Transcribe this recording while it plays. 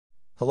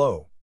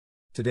Hello.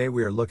 Today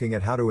we are looking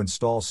at how to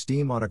install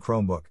Steam on a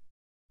Chromebook.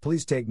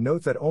 Please take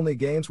note that only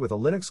games with a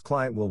Linux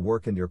client will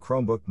work and your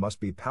Chromebook must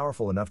be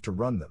powerful enough to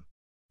run them.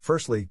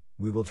 Firstly,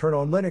 we will turn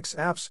on Linux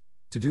apps.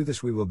 To do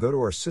this, we will go to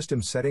our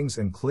system settings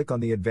and click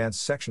on the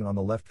advanced section on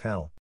the left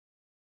panel.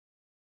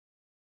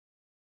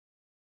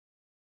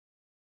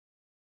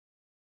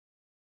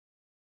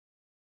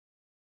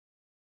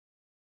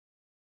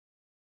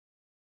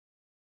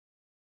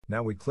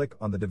 Now we click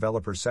on the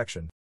developer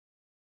section.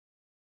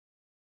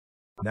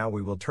 Now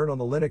we will turn on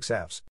the Linux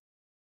apps.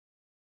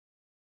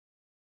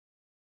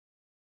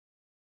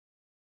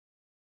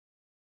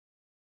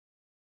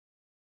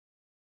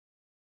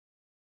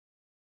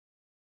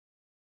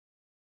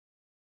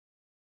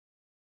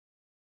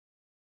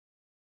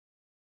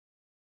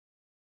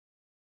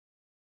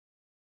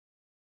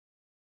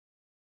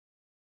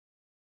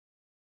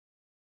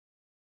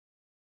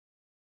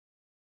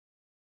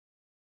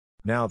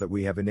 Now that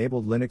we have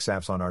enabled Linux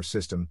apps on our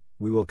system,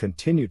 we will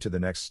continue to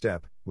the next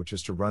step, which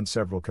is to run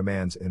several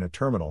commands in a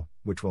terminal,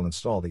 which will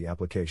install the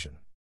application.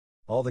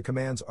 All the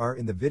commands are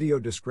in the video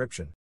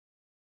description.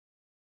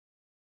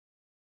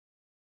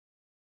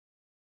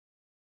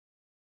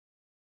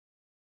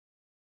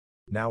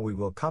 Now we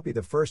will copy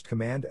the first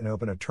command and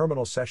open a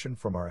terminal session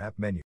from our app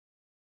menu.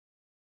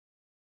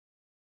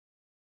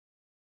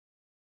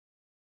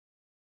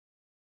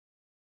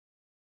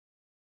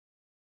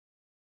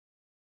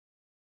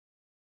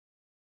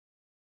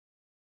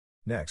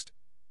 Next,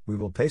 we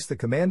will paste the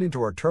command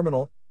into our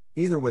terminal,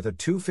 either with a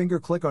two-finger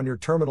click on your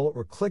terminal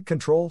or click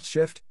Ctrl,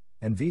 Shift,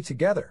 and V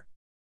together.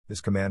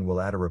 This command will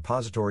add a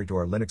repository to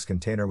our Linux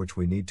container which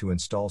we need to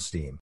install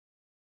Steam.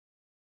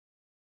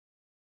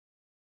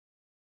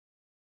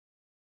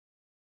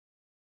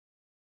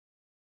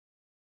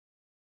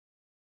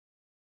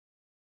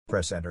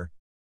 Press Enter.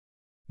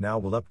 Now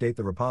we'll update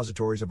the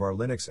repositories of our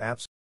Linux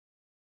apps.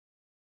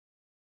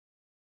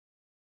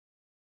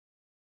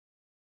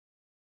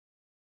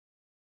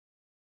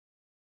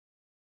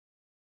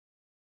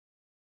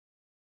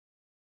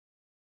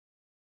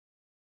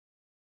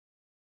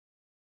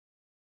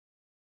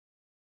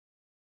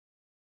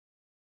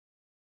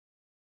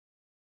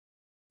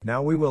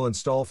 Now we will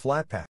install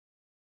Flatpak.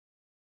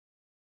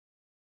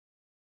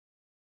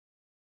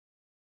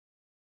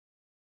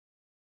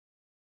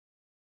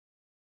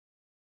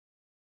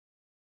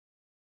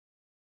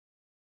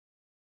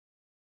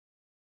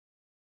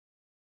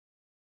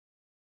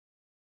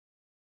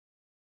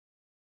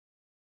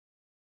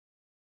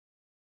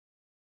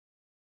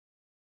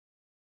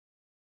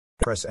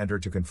 Press Enter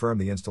to confirm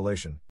the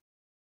installation.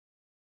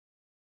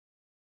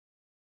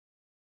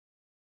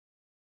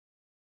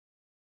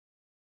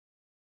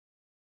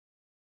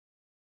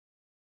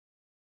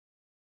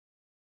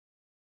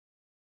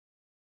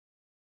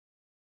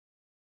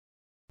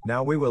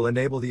 Now we will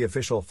enable the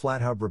official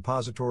FlatHub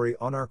repository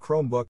on our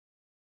Chromebook.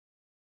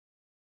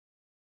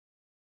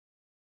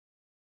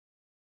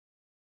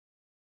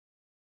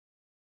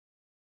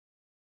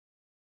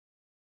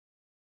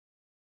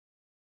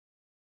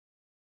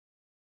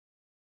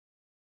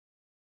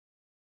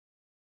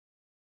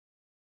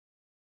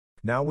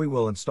 Now we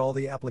will install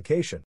the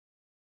application.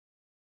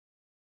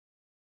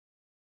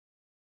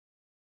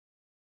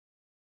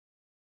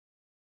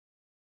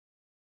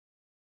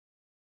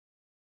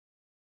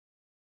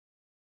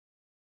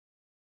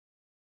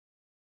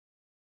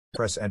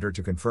 Press Enter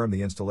to confirm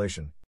the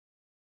installation.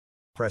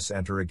 Press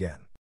Enter again.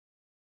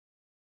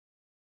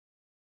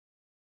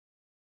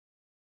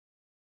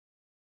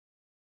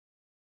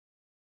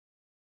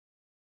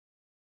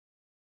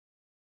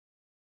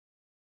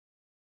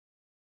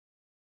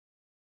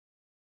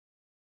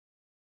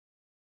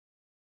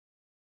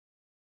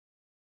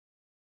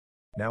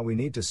 Now we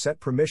need to set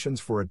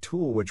permissions for a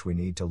tool which we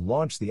need to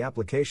launch the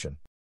application.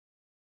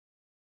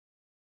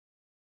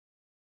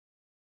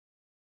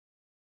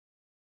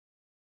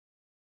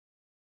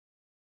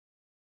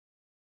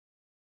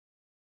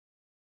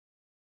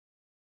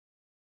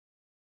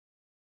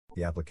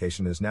 The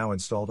application is now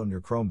installed on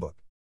your Chromebook.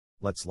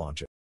 Let's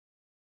launch it.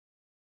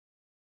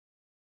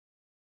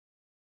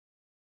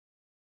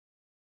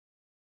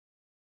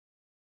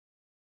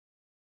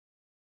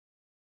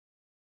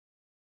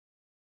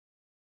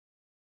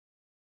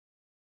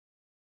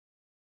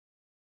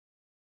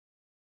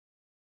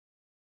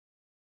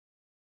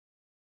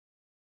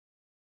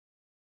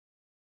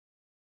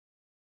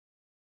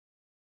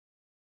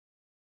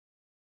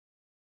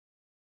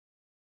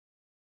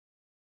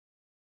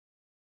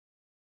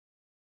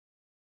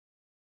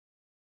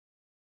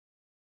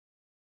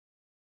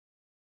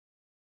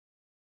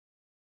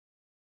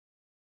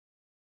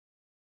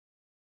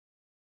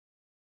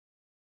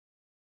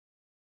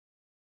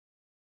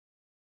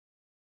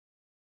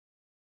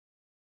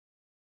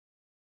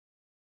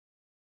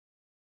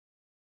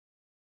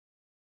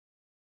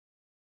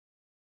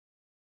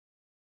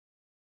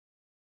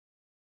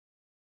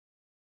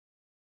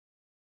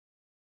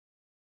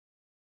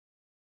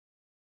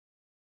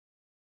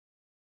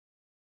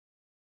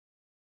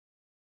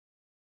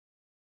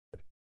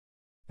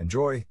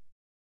 Enjoy!